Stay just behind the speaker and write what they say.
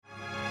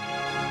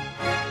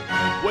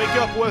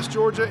Wake up, West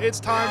Georgia.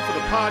 It's time for the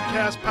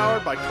podcast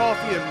powered by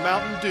Coffee and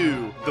Mountain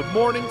Dew. The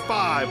Morning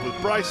Five with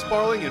Bryce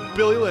Sparling and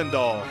Billy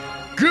Lindahl.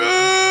 Good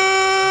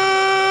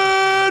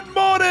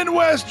morning,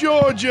 West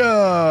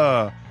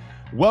Georgia.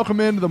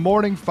 Welcome into the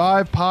Morning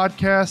Five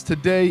podcast.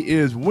 Today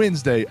is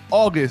Wednesday,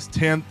 August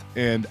 10th.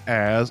 And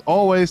as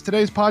always,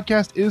 today's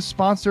podcast is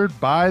sponsored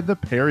by the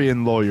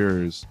Parian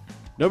Lawyers.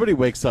 Nobody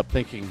wakes up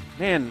thinking,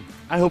 man,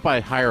 I hope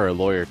I hire a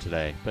lawyer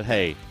today. But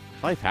hey,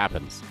 life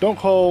happens. Don't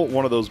call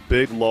one of those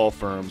big law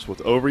firms with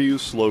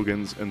overused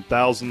slogans and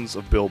thousands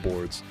of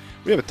billboards.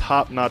 We have a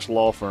top-notch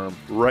law firm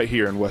right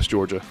here in West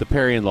Georgia. The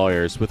Parian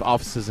Lawyers, with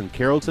offices in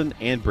Carrollton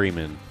and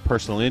Bremen,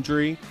 personal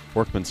injury,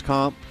 workman's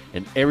comp,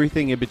 and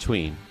everything in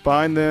between.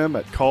 Find them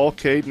at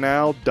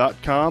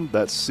callcadenow.com.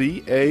 That's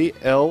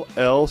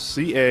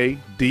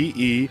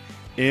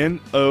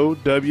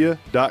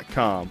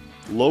CALLCADENOW.com.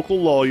 Local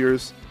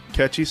lawyers,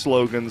 catchy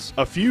slogans,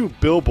 a few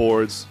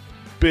billboards,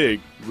 big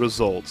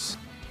results.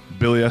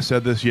 Billy, I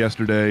said this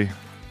yesterday,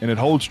 and it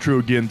holds true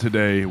again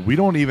today. We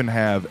don't even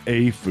have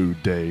a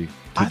food day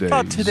today. I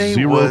thought today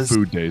Zero was...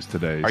 food days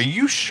today. Are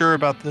you sure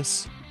about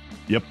this?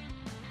 Yep.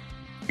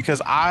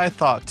 Because I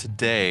thought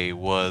today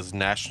was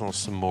National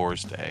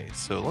S'mores Day.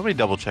 So let me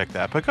double check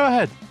that, but go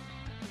ahead.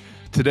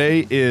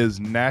 Today is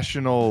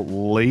National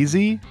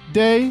Lazy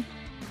Day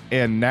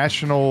and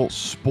National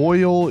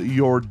Spoil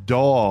Your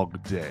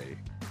Dog Day.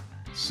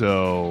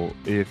 So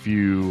if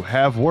you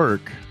have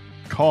work,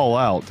 call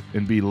out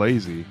and be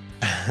lazy.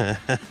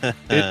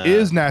 It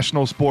is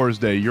National S'mores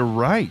Day. You're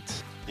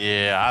right.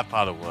 Yeah, I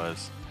thought it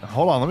was.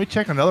 Hold on, let me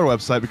check another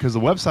website because the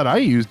website I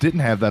used didn't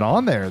have that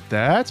on there.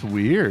 That's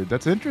weird.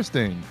 That's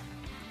interesting.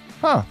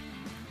 Huh.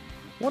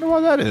 Wonder why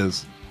that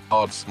is.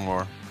 Oh, it's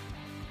s'more.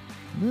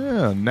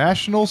 Yeah,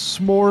 National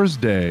S'mores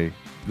Day.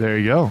 There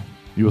you go.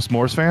 You a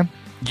s'mores fan?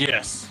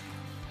 Yes.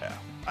 Yeah,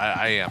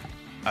 I am.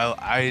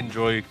 I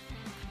enjoy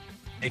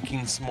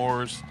making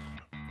s'mores.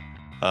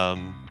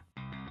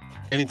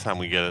 Anytime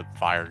we get a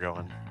fire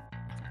going.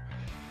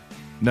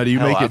 Now, do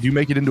you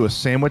make it into a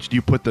sandwich? Do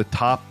you put the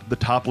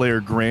top layer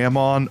graham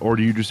on, or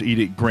do you just eat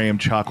it graham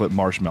chocolate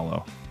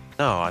marshmallow?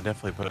 No, I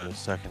definitely put a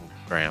second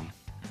graham.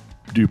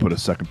 Do you put a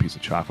second piece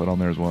of chocolate on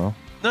there as well?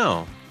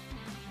 No.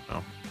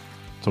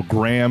 So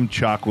graham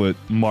chocolate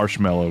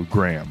marshmallow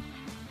graham.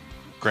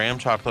 Graham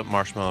chocolate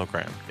marshmallow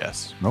graham.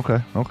 Yes. Okay.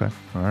 All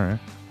right.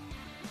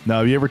 Now,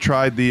 have you ever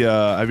tried a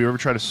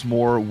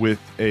s'more with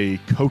a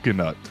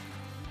coconut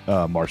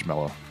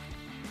marshmallow?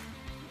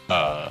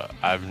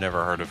 I've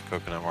never heard of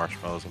coconut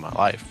marshmallows in my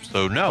life,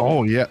 so no.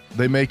 Oh yeah,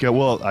 they make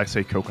I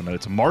say coconut.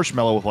 It's a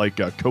marshmallow with like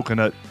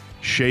coconut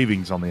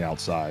shavings on the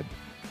outside.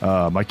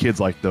 My kids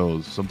like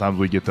those. Sometimes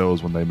we get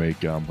those when they make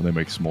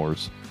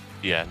s'mores.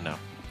 Yeah, no,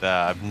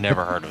 I've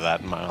never heard of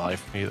that in my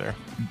life either.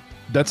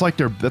 That's like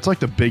the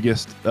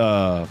biggest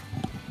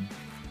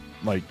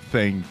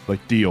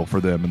deal for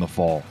them in the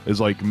fall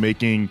is like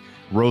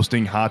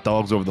roasting hot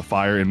dogs over the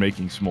fire and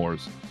making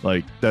s'mores.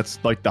 Like that's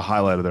like the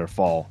highlight of their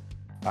fall.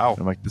 Wow.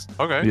 I'm like this.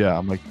 Okay. Yeah.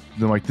 I'm like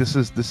this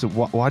is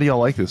why do y'all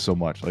like this so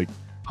much? Like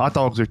hot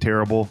dogs are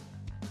terrible.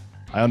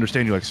 I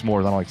understand you like s'mores.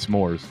 I don't like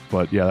s'mores,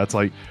 but yeah, that's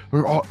like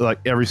we're all, like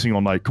every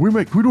single night. Can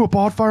we do a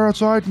bonfire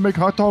outside and make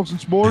hot dogs and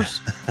s'mores?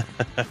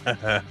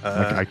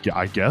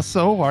 I guess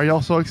so. Why are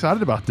y'all so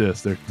excited about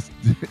this?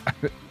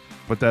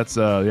 But that's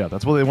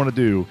what they want to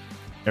do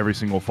every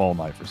single fall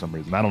night for some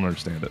reason. I don't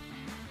understand it.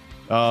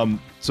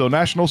 So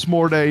National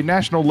S'more Day,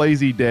 National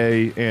Lazy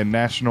Day, and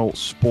National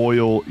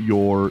Spoil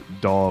Your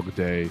Dog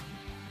Day.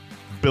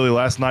 Billy,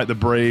 last night the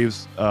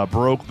Braves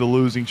broke the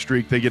losing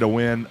streak. They get a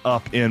win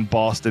up in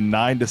Boston,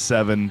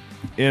 9-7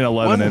 in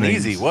 11 innings. Wasn't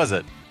easy, was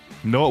it?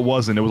 No, it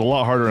wasn't. It was a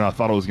lot harder than I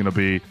thought it was going to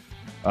be.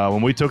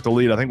 When we took the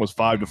lead, I think it was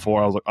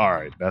 5-4. I was like, all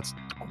right,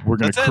 we're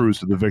going to cruise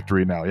to the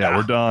victory now. Yeah,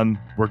 we're done.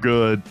 We're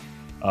good.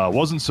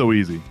 Wasn't so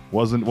easy.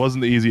 Wasn't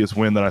the easiest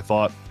win that I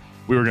thought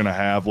we were going to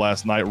have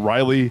last night.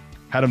 Riley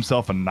had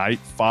himself a night,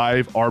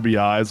 5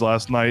 RBIs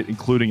last night,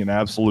 including an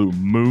absolute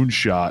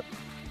moonshot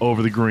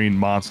over the green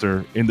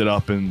monster. Ended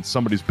up in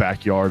somebody's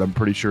backyard, I'm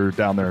pretty sure,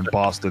 down there in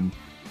Boston.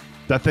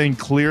 That thing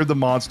cleared the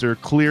monster,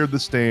 cleared the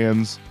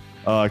stands,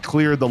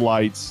 cleared the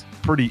lights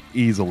pretty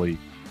easily.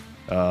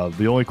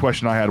 The only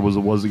question I had was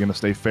it going to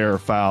stay fair or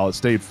foul? It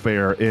stayed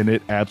fair, and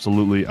it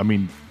absolutely,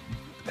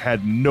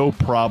 had no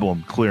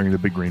problem clearing the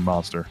big green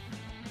monster.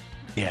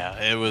 Yeah,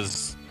 it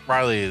was.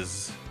 Riley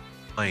is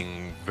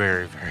playing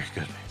very, very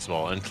good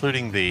baseball,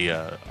 including the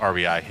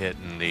RBI hit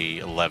in the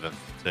 11th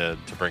to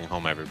bring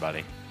home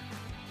everybody.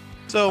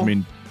 So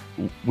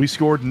we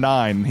scored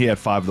 9, and he had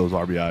 5 of those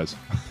RBIs.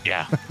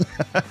 Yeah,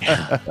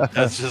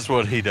 that's just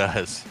what he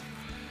does.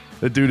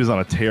 The dude is on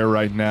a tear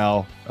right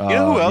now. You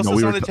know who else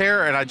is on a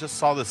tear? And I just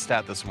saw this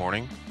stat this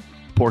morning.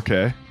 Por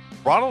qué?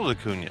 Ronald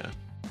Acuna.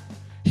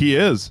 He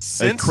is.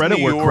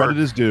 Credit where credit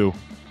is due.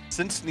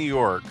 Since New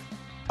York,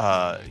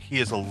 he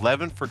is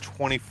 11 for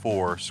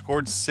 24,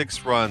 scored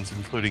 6 runs,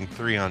 including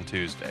 3 on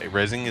Tuesday,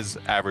 raising his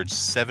average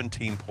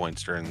 17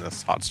 points during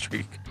this hot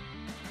streak.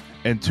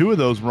 And 2 of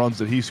those runs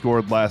that he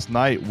scored last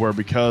night were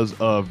because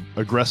of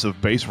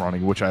aggressive base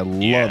running, which I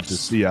love to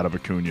see out of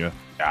Acuna.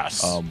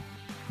 Yes.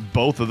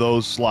 Both of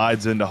those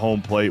slides into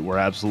home plate were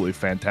absolutely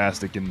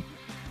fantastic. And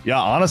yeah,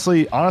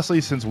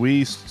 honestly, since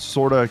we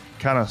sort of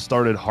kind of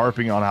started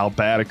harping on how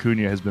bad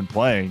Acuna has been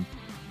playing,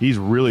 he's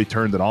really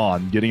turned it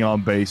on, getting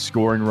on base,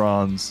 scoring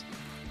runs.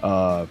 He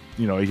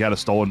had a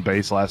stolen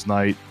base last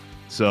night.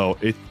 So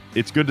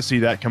it's good to see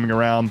that coming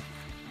around.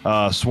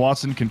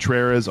 Swanson,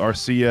 Contreras,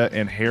 Arcia,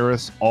 and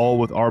Harris all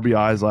with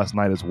RBIs last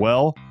night as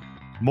well.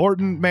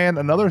 Morton, man,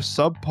 another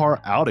subpar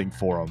outing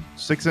for him.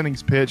 6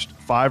 innings pitched,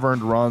 5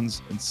 earned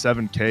runs, and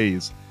 7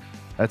 Ks.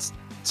 That's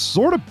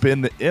sort of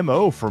been the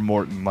MO for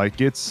Morton. Like,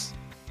 it's,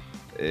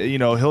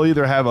 he'll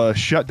either have a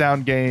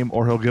shutdown game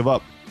or he'll give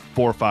up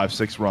 4, 5,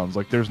 6 runs.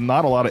 Like, there's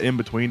not a lot of in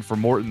between for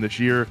Morton this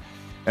year.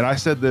 And I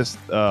said this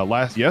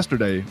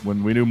yesterday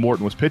when we knew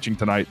Morton was pitching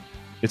tonight.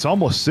 It's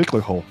almost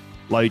cyclical.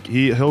 Like,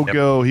 he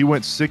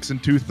went 6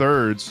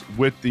 2/3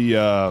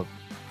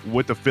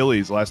 with the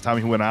Phillies last time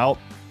he went out,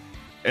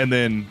 and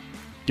then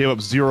gave up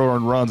 0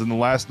 earned runs. And the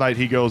last night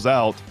he goes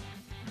out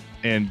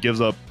and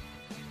gives up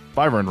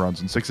 5 earned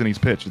runs in 6 innings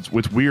pitched. It's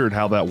weird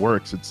how that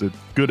works. It's a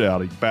good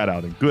outing, bad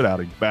outing, good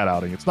outing, bad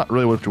outing. It's not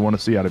really what you want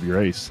to see out of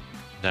your ace.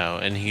 No,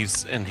 and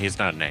he's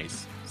not an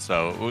ace.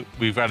 So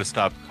we've got to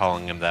stop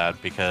calling him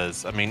that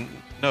because, I mean,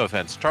 no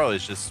offense,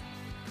 Charlie's just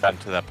gotten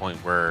to that point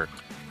where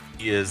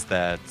he is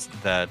that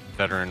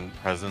veteran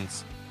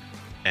presence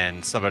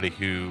and somebody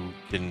who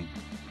can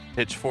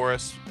pitch for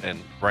us.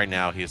 And right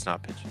now he is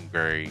not pitching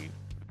very,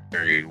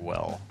 very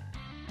well,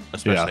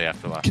 especially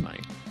after last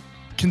night.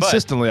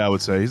 Consistently, I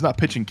would say he's not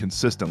pitching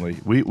consistently.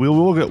 We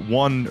will get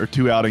 1 or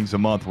 2 outings a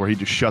month where he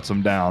just shuts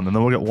them down, and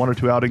then we'll get 1 or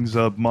 2 outings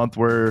a month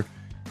where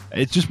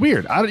it's just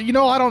weird.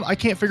 I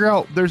can't figure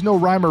out. There's no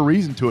rhyme or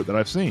reason to it that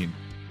I've seen.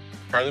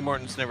 Charlie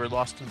Morton's never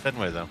lost in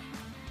Fenway though.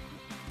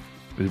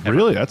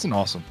 Really, that's an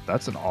awesome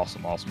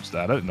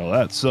stat. I didn't know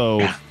that.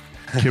 So,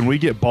 can we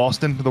get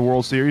Boston to the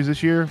World Series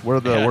this year? What are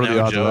the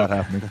odds of that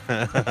happening?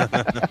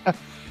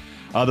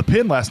 The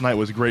pin last night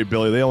was great,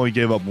 Billy. They only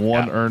gave up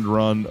 1 earned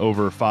run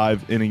over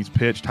 5 innings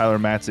pitched. Tyler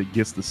Matzik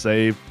gets the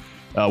save,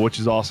 which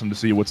is awesome to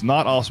see. What's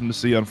not awesome to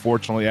see,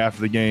 unfortunately,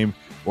 after the game,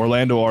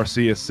 Orlando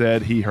Arcia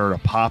said he heard a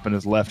pop in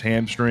his left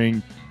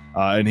hamstring,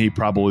 and he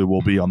probably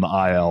will be on the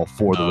IL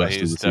for the rest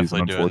of the season. He's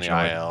definitely doing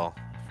the IL.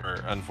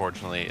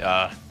 Unfortunately,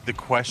 the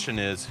question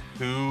is,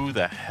 who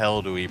the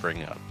hell do we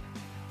bring up?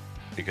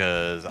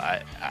 Because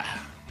I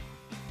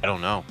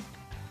don't know.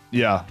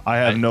 Yeah, I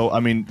have I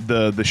mean,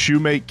 the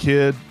Shoemake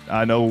kid,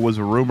 I know was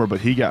a rumor,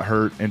 but he got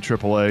hurt in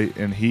AAA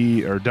and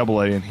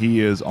AA, and he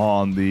is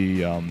on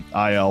the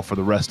IL for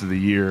the rest of the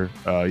year.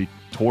 He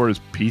tore his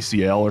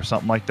PCL or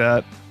something like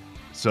that.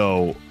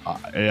 So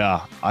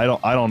I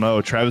don't know.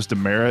 Travis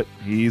Demerit,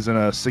 he's in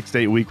a 6 to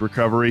 8 week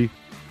recovery.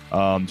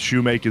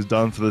 Shoemake is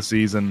done for the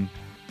season.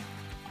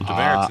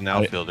 Demerit's an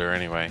outfielder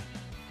anyway.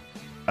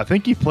 I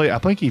think he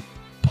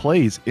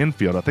plays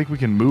infield. I think we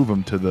can move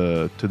him to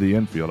the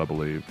infield, I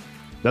believe.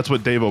 That's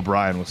what Dave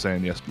O'Brien was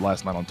saying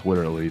last night on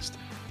Twitter, at least.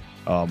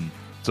 I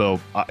don't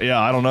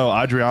know.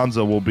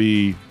 Adrianza will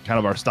be kind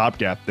of our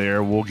stopgap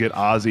there. We'll get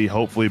Ozzy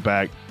hopefully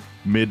back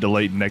mid to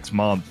late next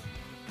month.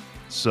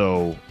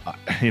 So,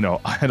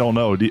 I don't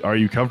know. Are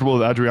you comfortable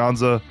with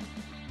Adrianza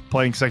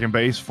playing second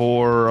base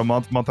for a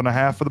month and a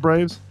half for the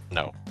Braves?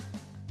 No.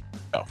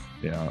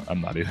 Yeah, I'm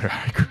not either.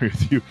 I agree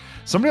with you.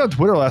 Somebody on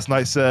Twitter last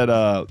night said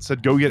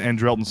go get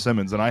Andrelton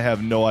Simmons, and I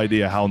have no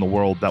idea how in the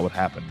world that would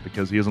happen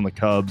because he is on the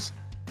Cubs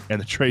and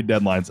the trade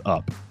deadline's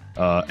up.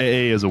 AA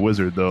is a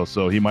wizard, though,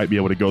 so he might be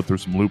able to go through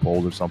some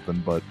loopholes or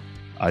something, but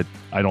I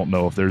don't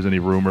know if there's any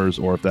rumors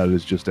or if that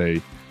is just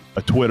a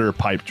Twitter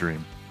pipe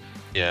dream.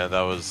 Yeah,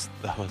 that was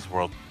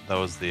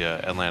the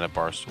Atlanta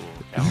Barstool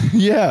account.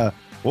 Yeah.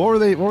 What were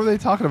they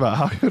talking about?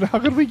 How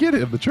could we get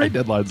him? The trade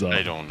deadline's up.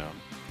 I don't know.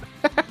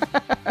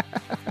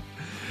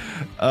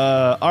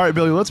 All right,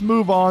 Billy, let's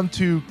move on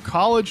to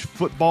college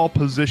football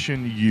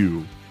position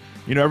U.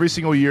 Every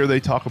single year they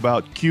talk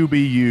about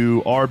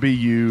QBU,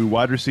 RBU,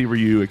 wide receiver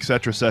U, et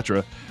cetera, et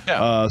cetera.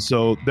 Yeah.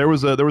 So there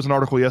was an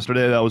article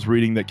yesterday that I was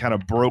reading that kind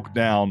of broke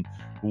down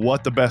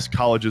what the best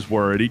colleges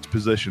were at each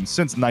position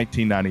since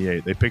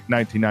 1998. They picked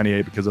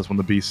 1998 because that's when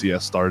the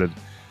BCS started.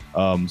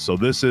 So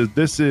this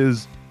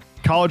is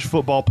college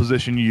football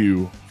position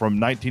U from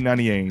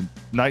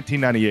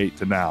 1998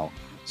 to now.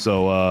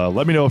 So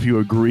let me know if you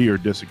agree or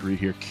disagree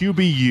here.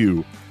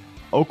 QBU,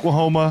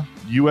 Oklahoma,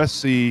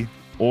 USC,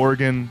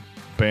 Oregon,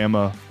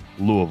 Bama,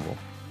 Louisville.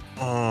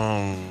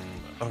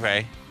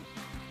 Okay.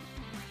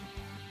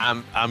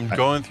 I'm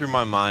going through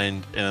my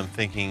mind and I'm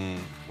thinking,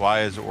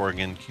 why is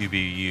Oregon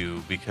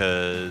QBU?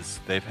 Because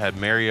they've had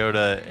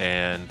Mariota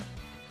and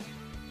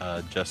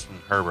Justin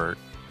Herbert.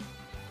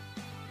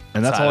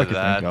 And that's all I can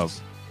think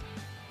of.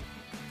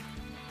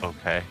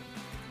 Okay.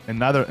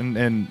 And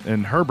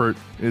and Herbert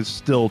is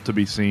still to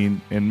be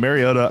seen. And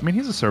Mariota, I mean,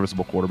 he's a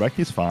serviceable quarterback.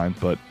 He's fine,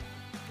 but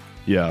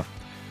yeah.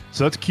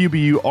 So that's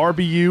QBU.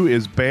 RBU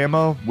is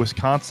Bama,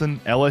 Wisconsin,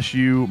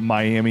 LSU,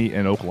 Miami,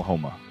 and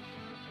Oklahoma.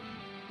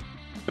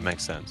 That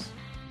makes sense.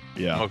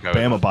 Yeah. Okay,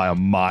 Bama by a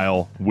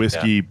mile.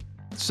 Whiskey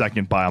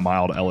second by a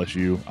mile to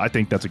LSU. I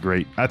think that's a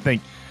great. I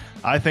think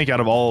I think out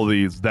of all of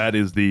these, that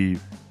is the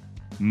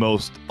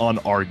most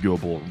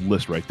unarguable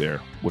list right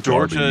there. With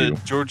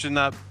Georgia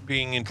not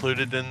being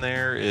included in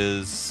there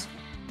is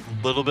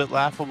a little bit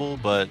laughable,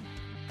 but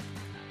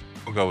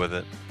we'll go with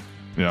it.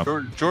 Yeah,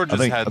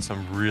 Georgia's had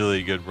some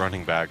really good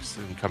running backs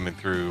and coming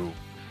through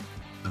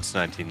since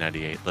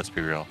 1998. Let's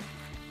be real.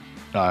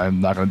 I'm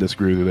not going to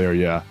disagree with you there.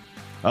 Yeah,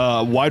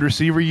 wide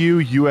receiver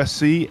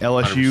USC,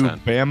 LSU, 100%.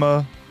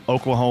 Bama,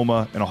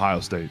 Oklahoma, and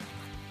Ohio State.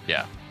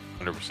 Yeah,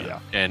 100%. Yeah.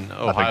 And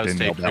Ohio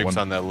State picks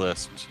on that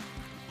list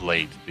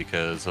late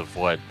because of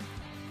what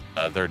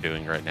they're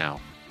doing right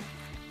now.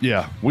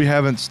 Yeah, we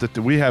haven't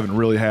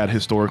really had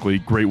historically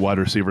great wide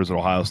receivers at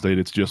Ohio State.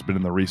 It's just been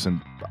in the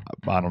recent,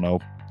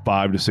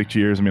 5 to 6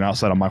 years. I mean,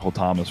 outside of Michael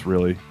Thomas,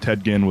 really.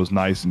 Ted Ginn was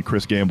nice, and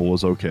Chris Gamble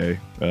was okay.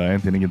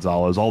 Anthony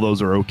Gonzalez, all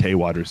those are okay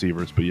wide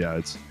receivers. But yeah,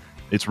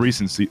 it's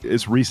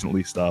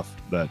recently stuff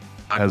that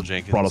has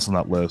brought us on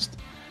that list.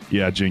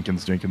 Yeah,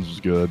 Jenkins was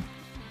good.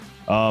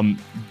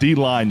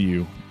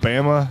 D-line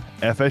Bama,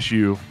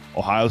 FSU,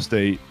 Ohio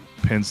State,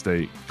 Penn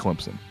State,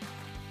 Clemson.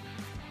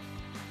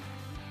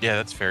 Yeah,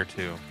 that's fair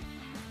too.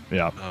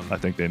 Yeah, I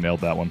think they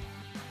nailed that one.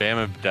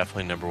 Bama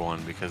definitely number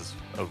one because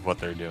of what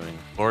they're doing.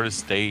 Florida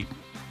State,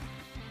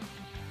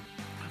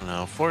 I don't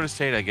know. Florida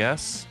State, I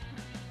guess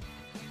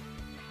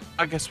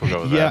we'll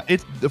go with that. Yeah,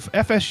 it's the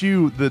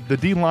FSU. The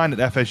D line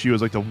at FSU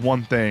is like the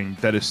one thing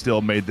that has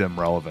still made them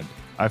relevant.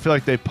 I feel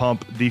like they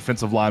pump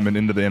defensive linemen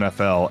into the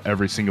NFL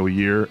every single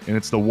year, and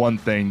it's the one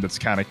thing that's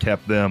kind of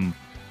kept them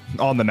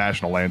on the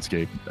national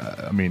landscape.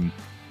 I mean,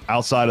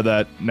 outside of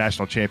that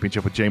national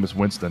championship with Jameis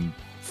Winston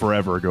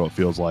forever ago, it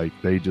feels like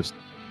they just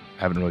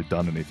haven't really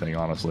done anything,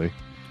 honestly.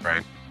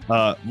 Right.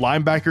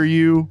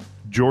 Linebacker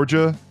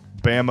Georgia,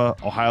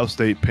 Bama, Ohio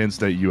State, Penn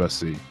State,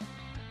 USC.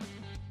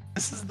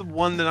 This is the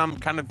one that I'm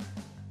kind of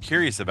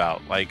curious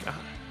about. Like, I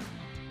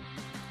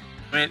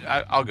mean,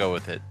 I'll go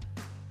with it.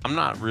 I'm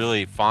not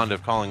really fond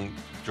of calling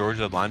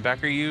Georgia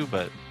linebacker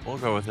but we'll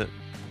go with it.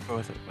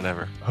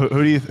 Whatever.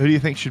 Who do you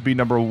think should be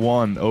number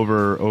one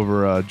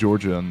over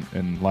Georgia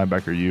and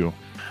linebacker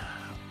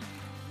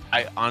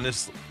I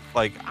honestly,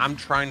 I'm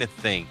trying to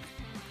think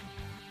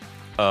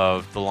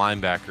of the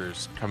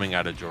linebackers coming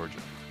out of Georgia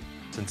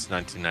since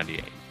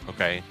 1998.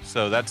 Okay,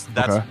 so that's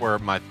where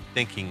my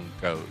thinking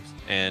goes.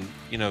 And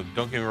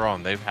don't get me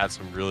wrong, they've had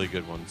some really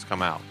good ones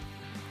come out.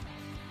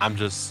 I'm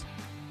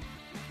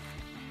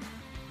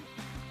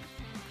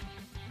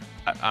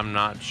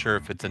not sure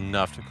if it's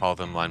enough to call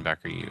them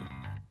linebacker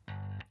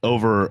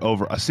over.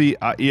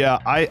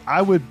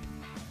 I would.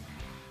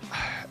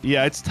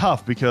 Yeah, it's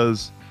tough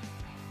because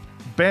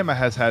Bama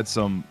has had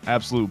some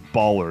absolute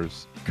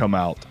ballers come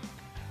out.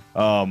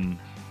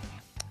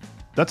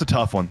 That's a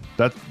tough one.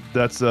 That's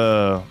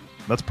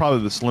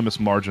probably the slimmest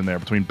margin there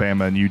between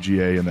Bama and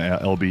UGA and the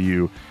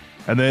LBU,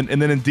 and then in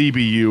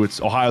DBU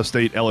it's Ohio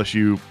State,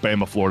 LSU,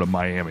 Bama, Florida,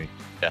 Miami.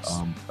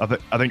 Yes.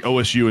 I think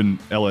OSU and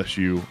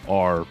LSU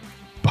are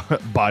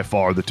by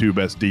far the two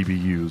best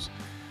DBUs.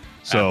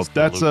 So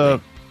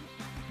Absolutely.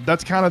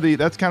 that's kind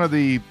of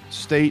the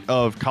state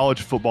of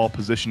college football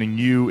positioning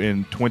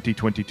in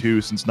 2022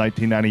 since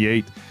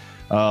 1998.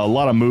 A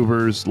lot of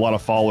movers, a lot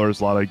of fallers,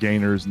 a lot of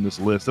gainers in this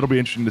list. It'll be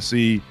interesting to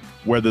see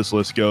where this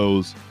list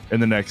goes in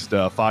the next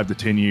 5 to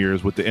 10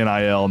 years with the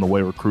NIL and the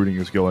way recruiting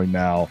is going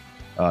now,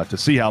 to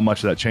see how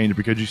much of that changes.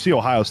 Because you see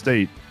Ohio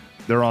State,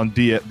 they're on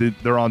D line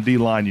they're on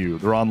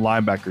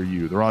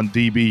linebacker they're on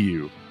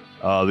DBU.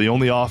 The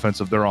only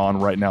offensive they're on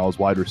right now is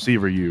wide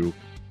receiver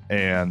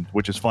and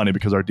which is funny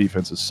because our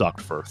defense has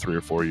sucked for 3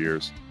 or 4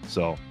 years.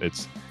 So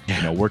it's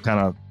we're kind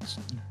of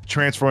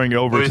transferring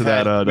over to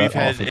that. We've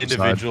had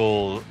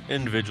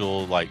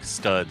individual like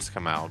studs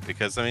come out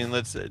because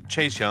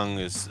Chase Young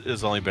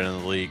has only been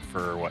in the league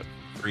for what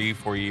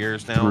 3-4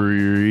 years now.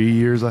 3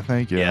 years, I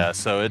think. Yeah.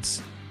 So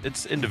it's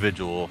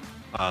individual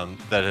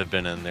that have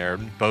been in there.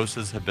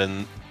 Bosa's have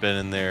been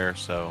in there.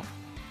 So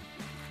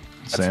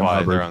that's Sam why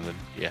Hubbard. they're on the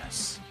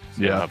yes.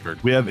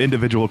 Hubbard. We have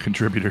individual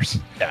contributors.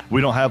 Yeah. We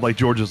don't have like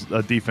Georgia's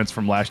defense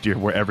from last year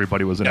where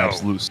everybody was an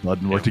absolute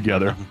stud and worked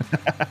together.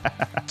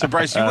 So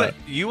Bryce,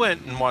 you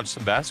went and watched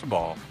some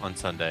basketball on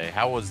Sunday.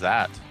 How was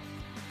that?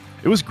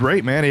 It was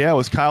great, man. Yeah, it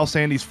was Kyle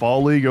Sandy's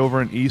Fall League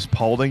over in East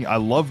Paulding. I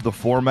love the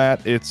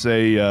format. It's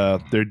they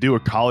do a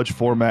college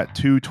format,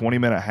 2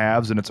 20-minute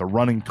halves, and it's a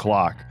running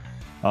clock.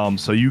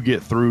 So you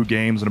get through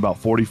games in about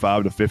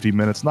 45 to 50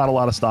 minutes. Not a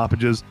lot of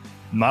stoppages,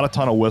 not a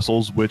ton of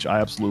whistles, which I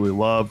absolutely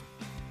love.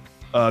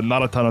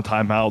 Not a ton of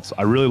timeouts.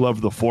 I really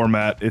love the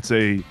format. It's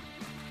I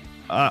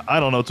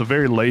don't know, it's a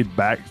very laid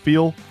back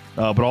feel,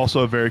 but also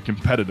a very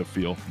competitive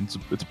feel.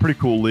 It's a pretty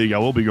cool league. I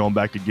will be going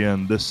back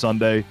again this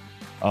Sunday.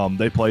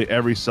 They play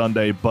every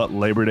Sunday but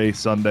Labor Day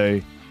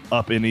Sunday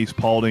up in East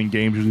Paulding.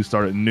 Games usually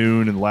start at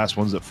noon and the last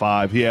one's at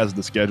 5. He has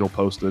the schedule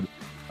posted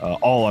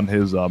all on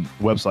his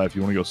website if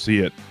you want to go see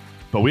it.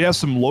 But we have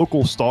some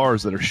local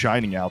stars that are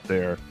shining out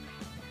there.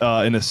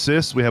 In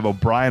assists, we have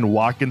O'Brien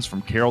Watkins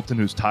from Carrollton,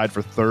 who's tied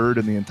for 3rd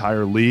in the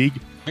entire league.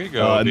 There you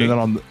go. And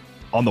then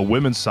on the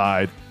women's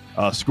side,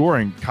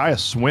 Scoring, Kaya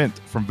Swint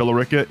from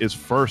Villarica is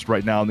first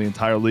right now in the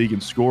entire league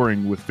in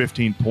scoring with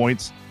 15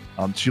 points.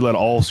 She led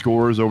all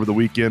scorers over the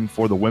weekend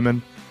for the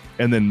women.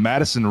 And then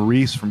Madison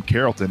Reese from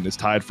Carrollton is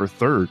tied for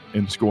third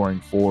in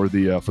scoring for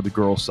the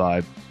girls'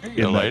 side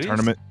in that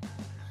tournament.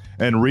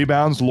 And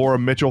rebounds, Laura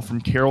Mitchell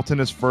from Carrollton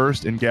is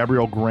first, and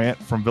Gabrielle Grant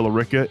from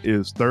Villarica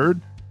is third.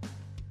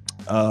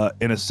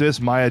 In assists,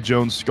 Maya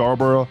Jones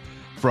Scarborough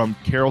from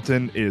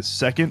Carrollton is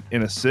second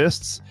in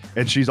assists,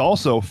 and she's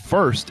also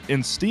first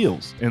in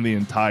steals in the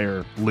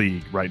entire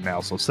league right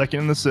now. So second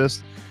in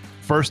assists,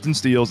 first in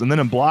steals, and then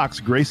in blocks,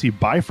 Gracie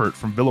Byford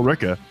from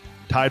Villarica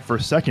tied for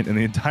second in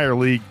the entire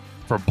league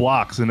for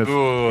blocks. And if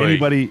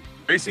anybody,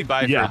 Gracie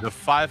Byford, the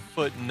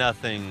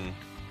 5'0".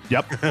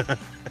 Yep.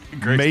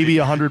 Maybe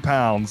 100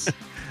 pounds.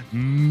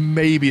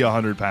 Maybe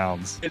 100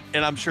 pounds.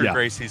 And I'm sure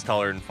Gracie's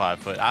taller than 5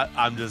 foot.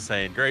 I'm just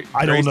saying,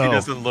 I don't know.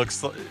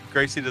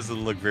 Gracie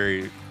doesn't look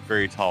very,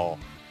 very tall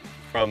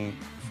from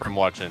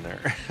watching her.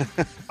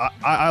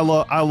 I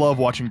love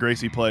watching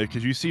Gracie play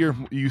because you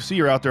see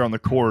her out there on the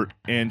court,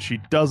 and she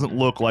doesn't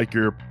look like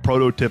your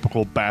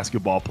prototypical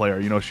basketball player.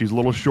 You know, she's a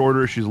little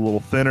shorter, she's a little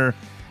thinner,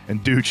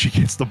 and dude, she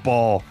gets the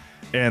ball.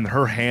 And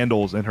her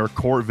handles and her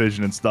court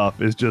vision and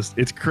stuff is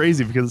it's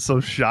crazy because it's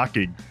so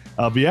shocking.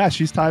 But yeah,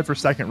 she's tied for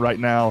second right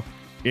now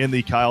in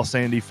the Kyle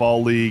Sandy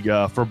Fall League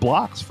for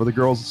blocks, for the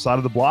girls' side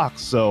of the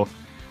blocks. So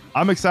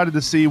I'm excited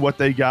to see what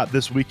they got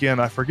this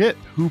weekend. I forget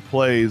who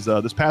plays.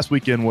 This past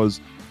weekend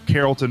was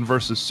Carrollton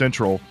versus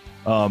Central,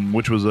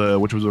 which was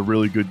a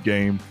really good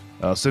game.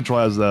 Central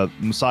has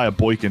Messiah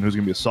Boykin, who's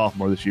going to be a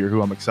sophomore this year,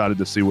 who I'm excited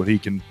to see what he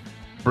can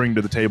bring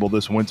to the table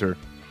this winter.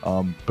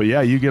 But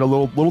yeah, you get a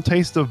little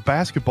taste of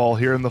basketball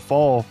here in the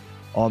fall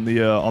on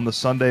the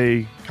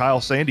Sunday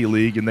Kyle Sandy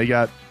League, and they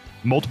got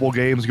multiple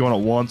games going at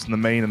once in the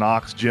main and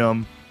Ox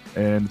gym,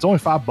 and it's only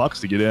 $5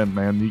 to get in,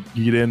 man.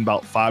 You get in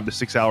about 5 to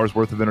 6 hours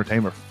worth of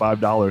entertainment for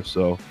 $5.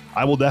 So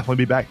I will definitely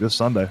be back this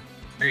Sunday.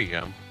 There you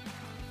go. All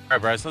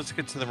right, Bryce, let's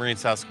get to the Marine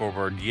South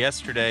Scoreboard.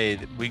 Yesterday,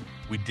 we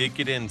did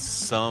get in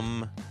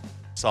some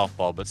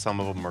softball, but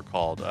some of them were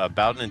called.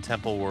 Bowden and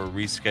Temple were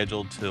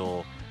rescheduled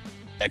till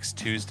next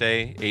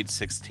Tuesday,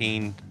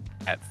 8/16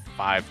 at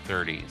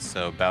 5:30.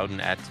 So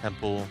Bowden at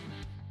Temple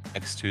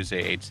next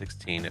Tuesday,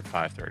 8/16 at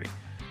 5:30.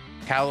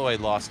 Callaway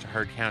lost to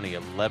Heard County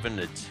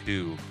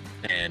 11-2,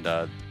 and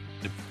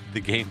the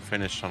game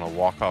finished on a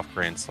walk-off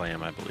grand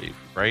slam, I believe.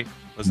 Right?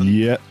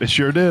 Yeah, it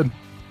sure did.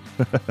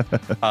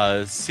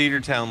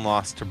 Cedartown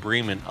lost to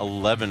Bremen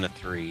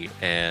 11-3,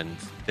 and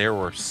there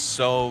were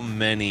so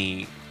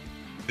many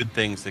good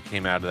things that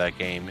came out of that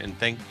game. And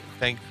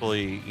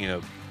thankfully, you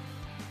know,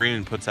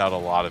 Bremen puts out a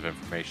lot of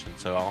information,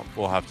 so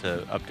we'll have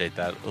to update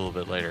that a little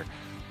bit later.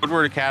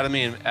 Woodward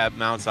Academy at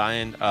Mount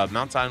Zion.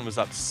 Mount Zion was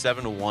up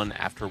 7-1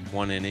 after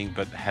one inning,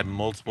 but had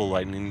multiple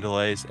lightning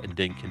delays and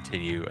didn't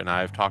continue. And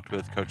I've talked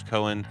with Coach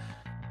Cohen,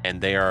 and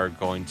they are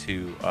going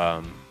to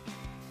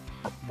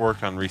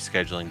work on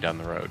rescheduling down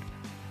the road.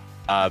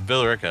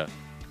 Villarica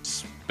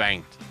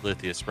spanked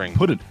Lithia Springs.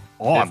 Put it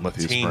on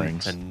Lithia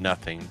Springs.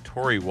 15-0.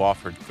 Tori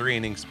Wofford, 3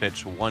 innings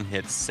pitched, 1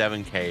 hit,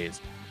 7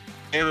 Ks.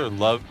 Taylor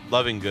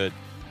Loving Good,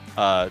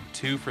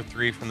 2 for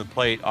 3 from the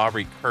plate.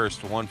 Aubrey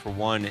Kirst, 1 for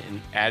 1,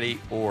 and Addie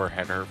Orr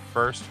had her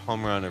first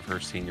home run of her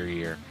senior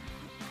year.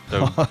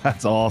 So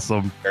that's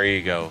awesome. There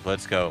you go.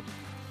 Let's go.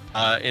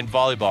 In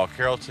volleyball,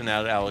 Carrollton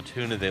out at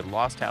Allatoona. They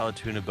lost to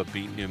Allatoona but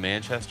beat New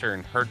Manchester,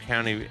 and Heard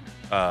County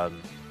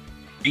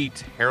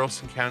beat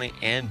Harrelson County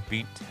and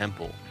beat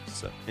Temple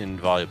in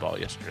volleyball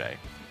yesterday.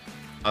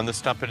 On the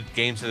Stump It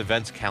Games and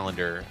Events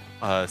calendar,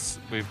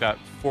 we've got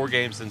 4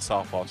 games in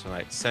softball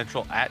tonight.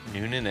 Central at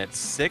Noonan at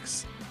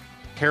 6.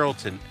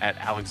 Carrollton at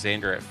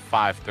Alexander at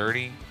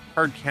 5:30.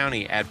 Heard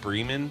County at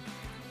Bremen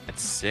at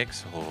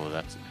 6. Oh,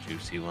 that's a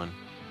juicy one.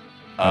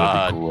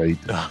 That would be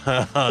great.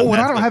 And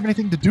I don't have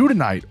anything to do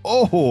tonight.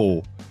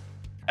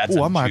 That's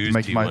a I might have to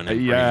make my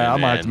Bremen, I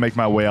might have to make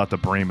my way out to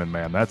Bremen,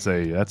 man. That's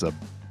a.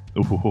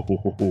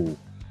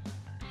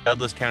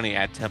 Douglas County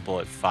at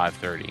Temple at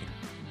 5:30.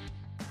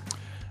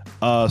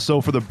 So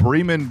for the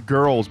Bremen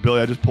girls,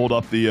 Billy, I just pulled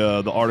up the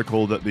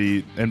article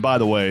and by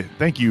the way,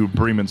 thank you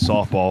Bremen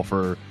softball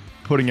for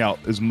putting out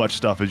as much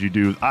stuff as you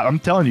do. I'm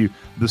telling you,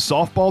 the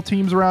softball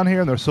teams around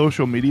here and their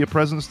social media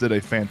presence did a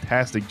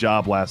fantastic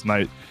job last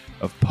night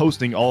of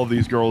posting all of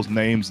these girls'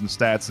 names and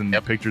stats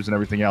and pictures and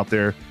everything out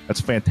there. That's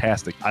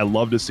fantastic. I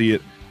love to see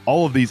it.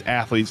 All of these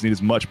athletes need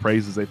as much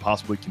praise as they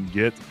possibly can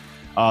get.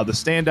 The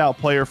standout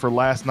player for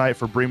last night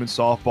for Bremen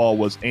softball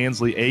was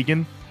Ansley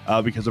Agan.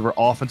 Because of her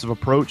offensive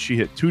approach, she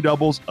hit 2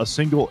 doubles, a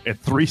single, and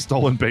 3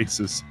 stolen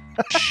bases.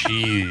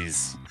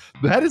 Jeez.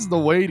 That is the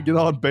way to get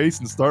on base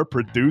and start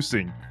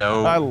producing.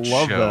 No I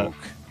love joke.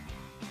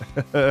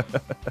 that.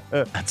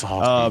 That's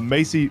awesome.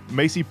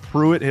 Macy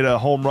Pruitt hit a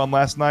home run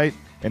last night,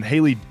 and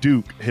Haley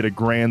Duke hit a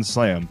grand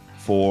slam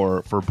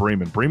for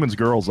Bremen. Bremen's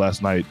girls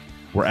last night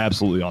were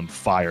absolutely on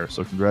fire,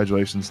 so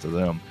congratulations to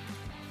them.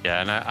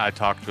 Yeah, and I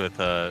talked with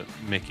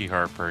Mickey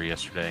Harper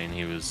yesterday, and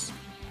he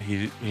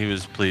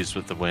was pleased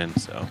with the win.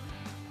 So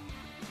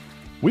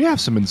We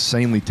have some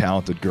insanely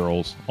talented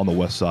girls on the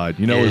west side.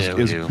 You know, Yeah,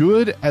 we as do.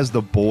 good as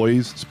the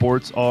boys'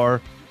 sports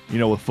are, you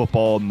know, with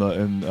football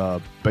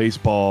and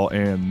baseball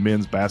and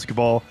men's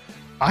basketball,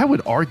 I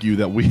would argue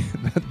that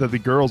that the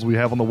girls we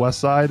have on the west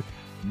side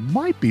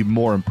might be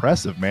more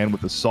impressive, man,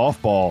 with the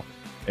softball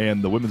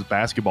and the women's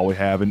basketball we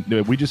have. And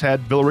we just had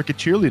Villa Rica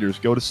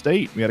cheerleaders go to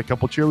state. We had a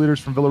couple cheerleaders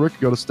from Villa Rica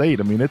go to state.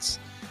 I mean, it's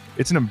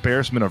an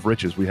embarrassment of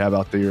riches we have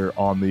out there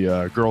on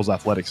the girls'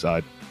 athletic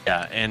side.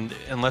 Yeah, and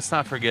let's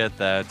not forget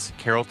that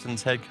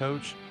Carrollton's head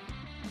coach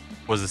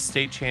was a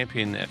state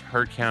champion at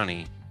Heard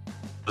County,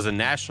 was a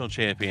national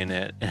champion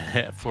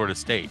at Florida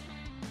State.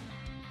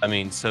 I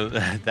mean, so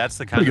that's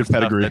the kind Pretty of good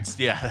stuff pedigree.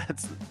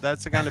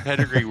 that's the kind of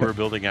pedigree we're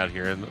building out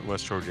here in the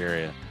West Georgia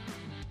area.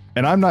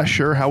 And I'm not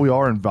sure how we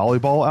are in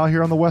volleyball out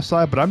here on the west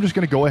side, but I'm just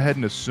going to go ahead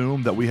and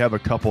assume that we have a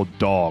couple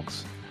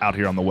dogs out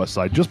here on the west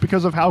side just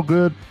because of how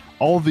good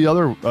all of the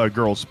other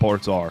girls'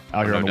 sports are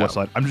out here on the west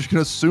side. I'm just going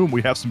to assume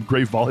we have some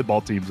great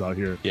volleyball teams out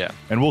here. Yeah.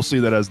 And we'll see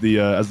that as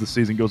the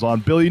season goes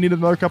on. Billy, you need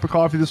another cup of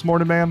coffee this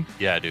morning, man?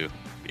 Yeah, I do.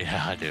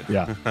 Yeah, I do.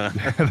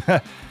 Yeah.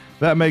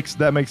 That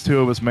makes two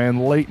of us, man.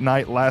 Late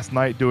night last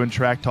night doing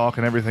track talk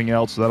and everything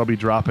else, so that'll be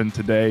dropping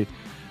today.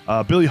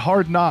 Billy,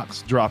 Hard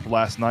Knocks dropped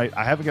last night.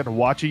 I haven't got to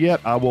watch it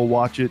yet. I will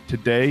watch it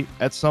today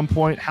at some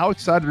point. How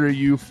excited are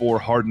you for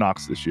Hard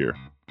Knocks this year?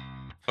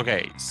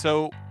 Okay,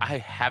 so I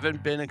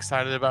haven't been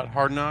excited about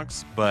Hard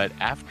Knocks, but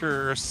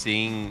after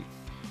seeing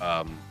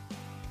Pat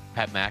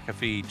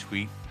McAfee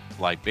tweet,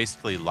 like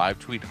basically live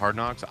tweet Hard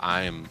Knocks,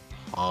 I am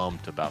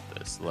pumped about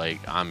this. Like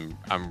I'm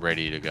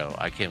ready to go.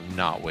 I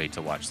cannot wait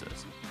to watch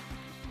this.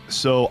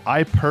 So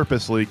I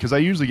purposely, because I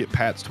usually get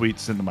Pat's tweets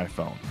sent to my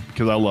phone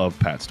because I love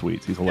Pat's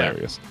tweets. He's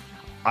hilarious. Yeah.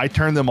 I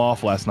turned them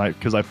off last night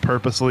because I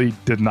purposely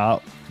did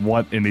not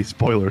want any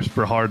spoilers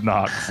for Hard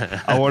Knocks.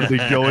 I wanted to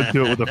go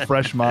into it with a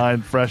fresh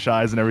mind, fresh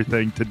eyes, and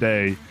everything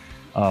today.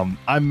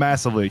 I'm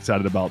massively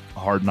excited about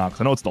Hard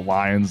Knocks. I know it's the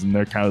Lions, and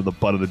they're kind of the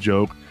butt of the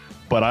joke,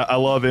 but I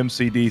love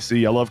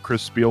MCDC. I love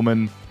Chris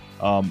Spielman.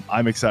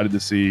 I'm excited to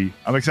see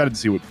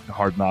what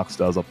Hard Knocks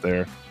does up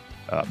there.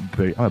 I'm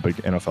a big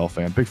NFL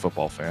fan, big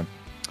football fan.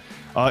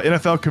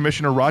 NFL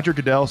Commissioner Roger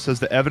Goodell says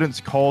the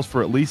evidence calls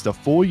for at least a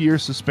full year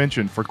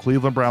suspension for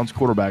Cleveland Browns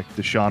quarterback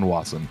Deshaun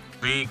Watson.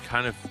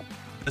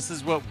 This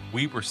is what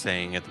we were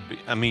saying at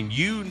I mean,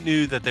 you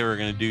knew that they were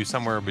going to do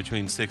somewhere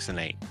between 6 and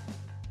 8.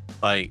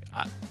 Like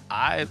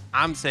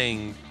I'm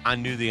saying, I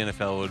knew the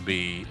NFL would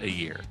be a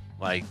year.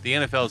 Like the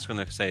NFL is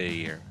going to say a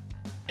year,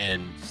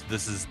 and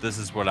this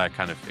is what I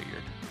kind of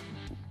figured.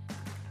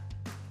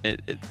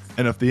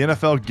 And if the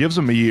NFL gives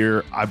him a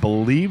year, I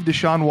believe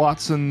Deshaun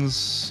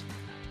Watson's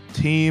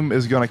team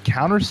is going to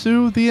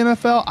countersue the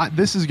NFL.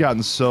 This has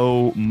gotten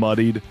so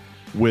muddied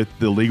with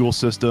the legal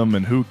system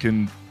and who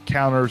can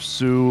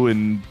countersue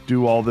and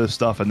do all this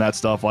stuff and that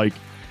stuff. Like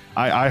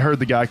I heard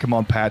the guy come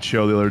on Pat's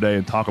show the other day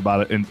and talk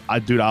about it, and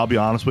I'll be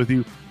honest with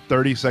you,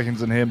 30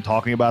 seconds in him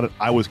talking about it,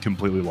 I was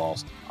completely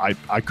lost.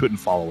 I couldn't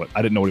follow it.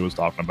 I didn't know what he was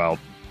talking about.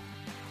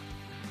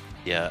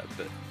 Yeah,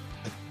 but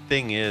the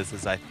thing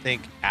is I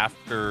think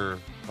after,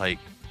 like,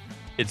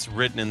 it's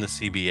written in the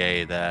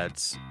CBA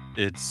that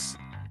it's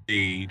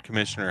the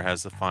commissioner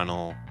has the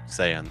final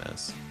say on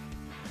this.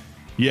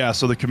 Yeah,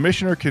 so the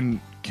commissioner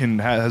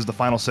has the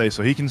final say,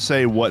 so he can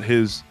say what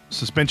his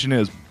suspension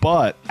is.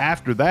 But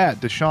after that,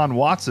 Deshaun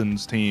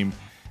Watson's team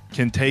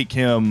can take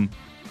him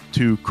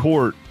to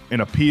court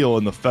and appeal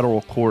in the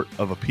Federal Court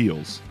of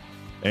Appeals,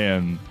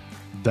 and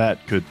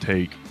that could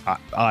take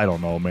I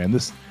don't know, man.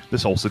 This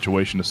whole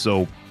situation is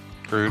so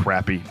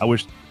crappy. I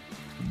wish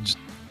just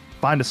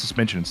find a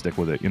suspension and stick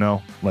with it. You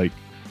know, like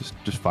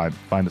just find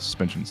a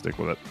suspension and stick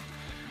with it.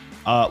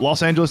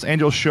 Los Angeles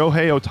Angels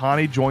Shohei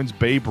Ohtani joins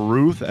Babe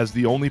Ruth as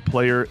the only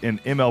player in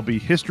MLB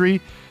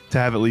history to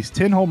have at least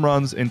 10 home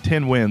runs and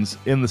 10 wins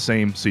in the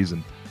same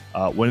season.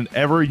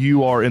 Whenever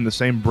you are in the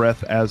same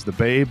breath as the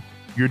Babe,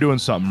 you're doing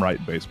something right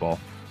in baseball.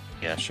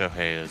 Yeah,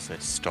 Shohei is a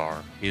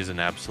star. He is an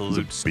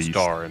absolute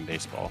star in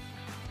baseball.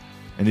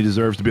 And he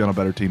deserves to be on a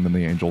better team than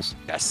the Angels.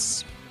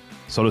 Yes.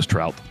 So does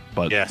Trout.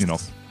 But, yes, you know,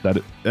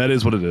 that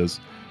is what it is.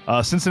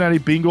 Cincinnati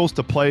Bengals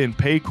to play in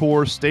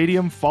Paycor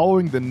Stadium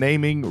following the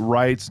naming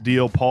rights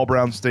deal. Paul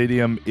Brown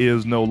Stadium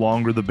is no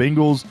longer. The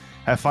Bengals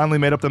have finally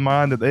made up their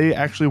mind that they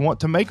actually want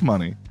to make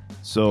money.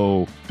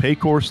 So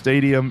Paycor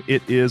Stadium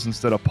it is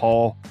instead of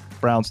Paul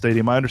Brown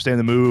Stadium. I understand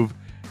the move.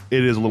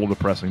 It is a little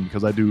depressing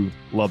because I do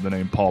love the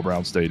name Paul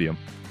Brown Stadium.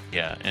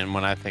 Yeah, and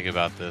when I think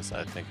about this,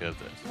 I think of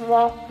this.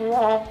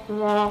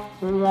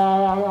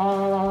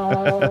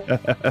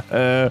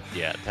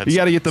 Yeah, you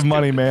got to get the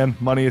money, man.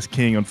 Money is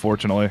king,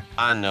 unfortunately.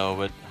 I know,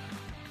 but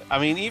I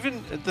mean,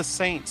 even the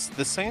Saints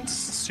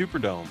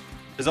Superdome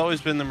has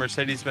always been the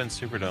Mercedes-Benz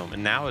Superdome,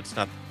 and now it's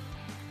not.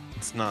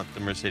 It's not the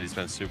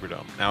Mercedes-Benz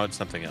Superdome. Now it's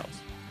something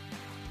else.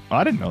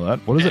 I didn't know that.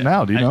 What is it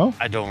now? Do you know?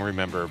 I don't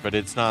remember, but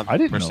it's not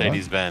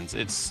Mercedes-Benz.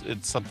 It's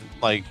something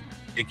like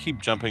it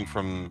keep jumping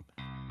from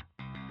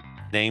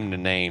name to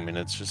name, and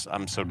it's just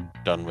I'm so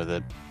done with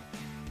it.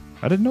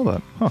 I didn't know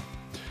that. Huh.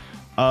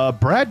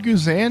 Brad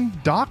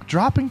Guzan doc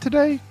dropping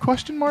today?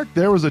 Question mark.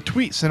 There was a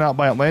tweet sent out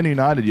by Atlanta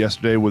United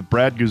yesterday with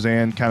Brad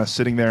Guzan kind of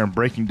sitting there and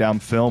breaking down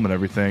film and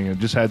everything, and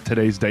just had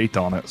today's date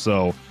on it.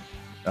 So,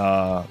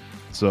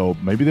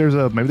 maybe there's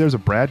a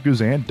Brad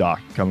Guzan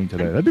doc coming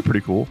today. That'd be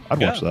pretty cool. I'd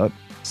watch that.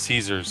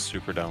 Caesars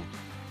Superdome.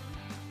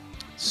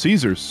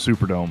 Caesars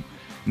Superdome.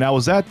 Now,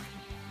 is that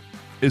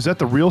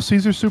the real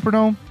Caesars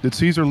Superdome? Did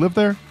Caesar live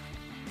there?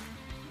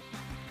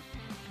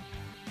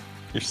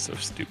 You're so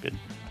stupid.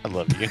 I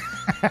love you.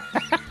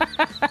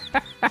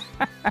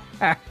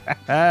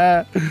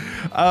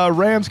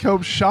 Rams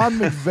coach Sean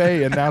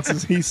McVay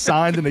announces he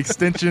signed an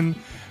extension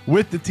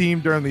with the team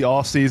during the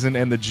offseason,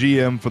 and the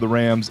GM for the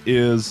Rams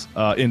is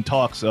in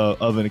talks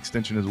of an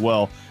extension as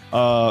well.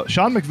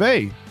 Sean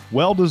McVay,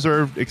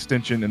 well-deserved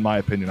extension in my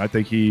opinion. I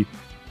think he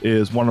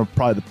is one of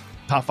probably the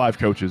top 5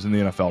 coaches in the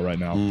NFL right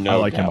now. I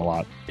like him a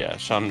lot. Yeah,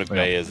 Sean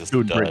McVay is a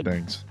doing stud. Great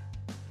things.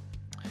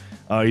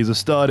 He's a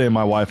stud, and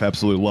my wife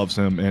absolutely loves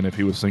him. And if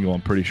he was single, I'm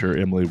pretty sure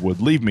Emily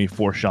would leave me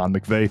for Sean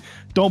McVay.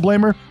 Don't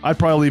blame her. I'd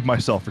probably leave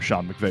myself for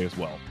Sean McVay as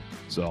well.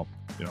 So,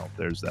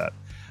 there's that.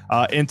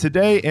 And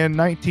today in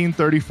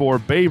 1934,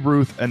 Babe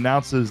Ruth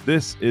announces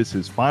this is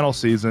his final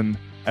season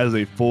as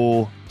a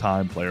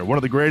full-time player. One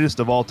of the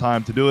greatest of all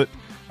time to do it,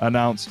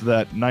 announced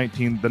that the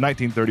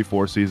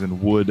 1934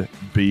 season would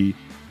be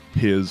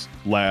his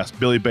last.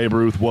 Billy Babe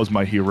Ruth was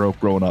my hero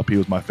growing up. He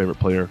was my favorite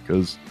player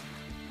because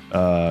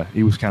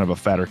he was kind of a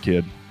fatter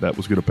kid that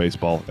was good at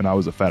baseball, and I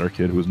was a fatter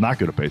kid who was not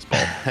good at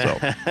baseball. So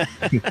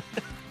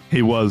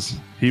he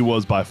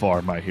was by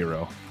far my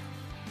hero.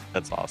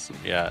 That's awesome.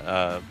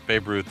 Yeah,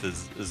 Babe Ruth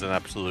is an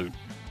absolute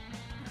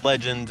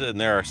legend,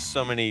 and there are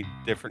so many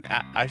different.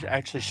 I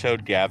actually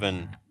showed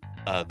Gavin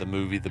the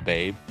movie The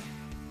Babe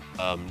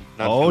not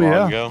too long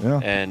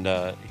ago,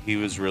 and he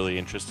was really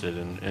interested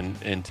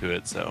into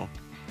it. So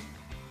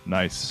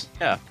nice.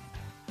 Yeah.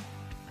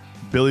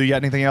 Billy, you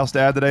got anything else to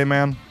add today,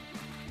 man?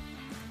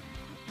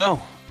 No,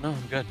 I'm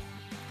good.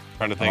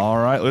 Trying to think. All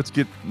right, let's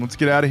get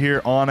out of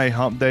here on a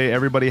hump day.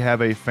 Everybody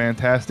have a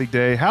fantastic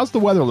day. How's the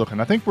weather looking?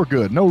 I think we're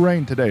good. No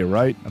rain today,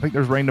 right? I think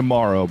there's rain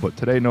tomorrow, but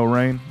today no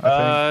rain.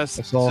 I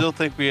still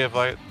think we have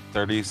like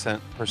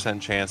 30%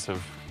 chance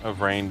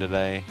of rain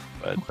today,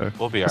 but we'll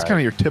be all right. That's kind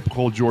of your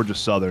typical Georgia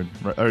Southern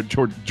or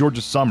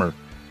Georgia summer.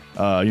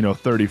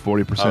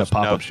 30-40%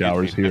 pop-up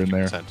showers here and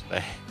there.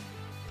 Today.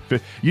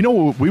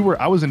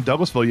 I was in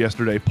Douglasville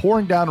yesterday,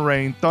 pouring down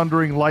rain,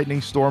 thundering, lightning,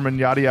 storming,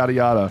 yada, yada,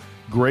 yada.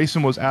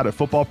 Grayson was out at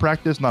football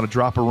practice, not a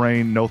drop of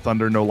rain, no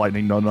thunder, no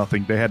lightning, no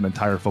nothing. They had an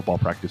entire football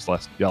practice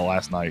last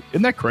night.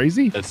 Isn't that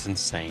crazy? That's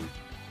insane.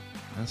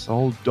 That's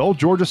old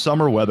Georgia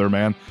summer weather,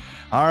 man.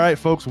 All right,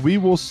 folks, we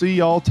will see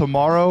y'all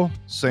tomorrow.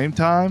 Same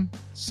time,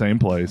 same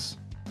place.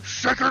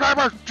 Shake your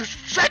neighbors! Just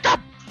shake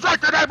them!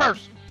 Shake your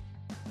neighbors!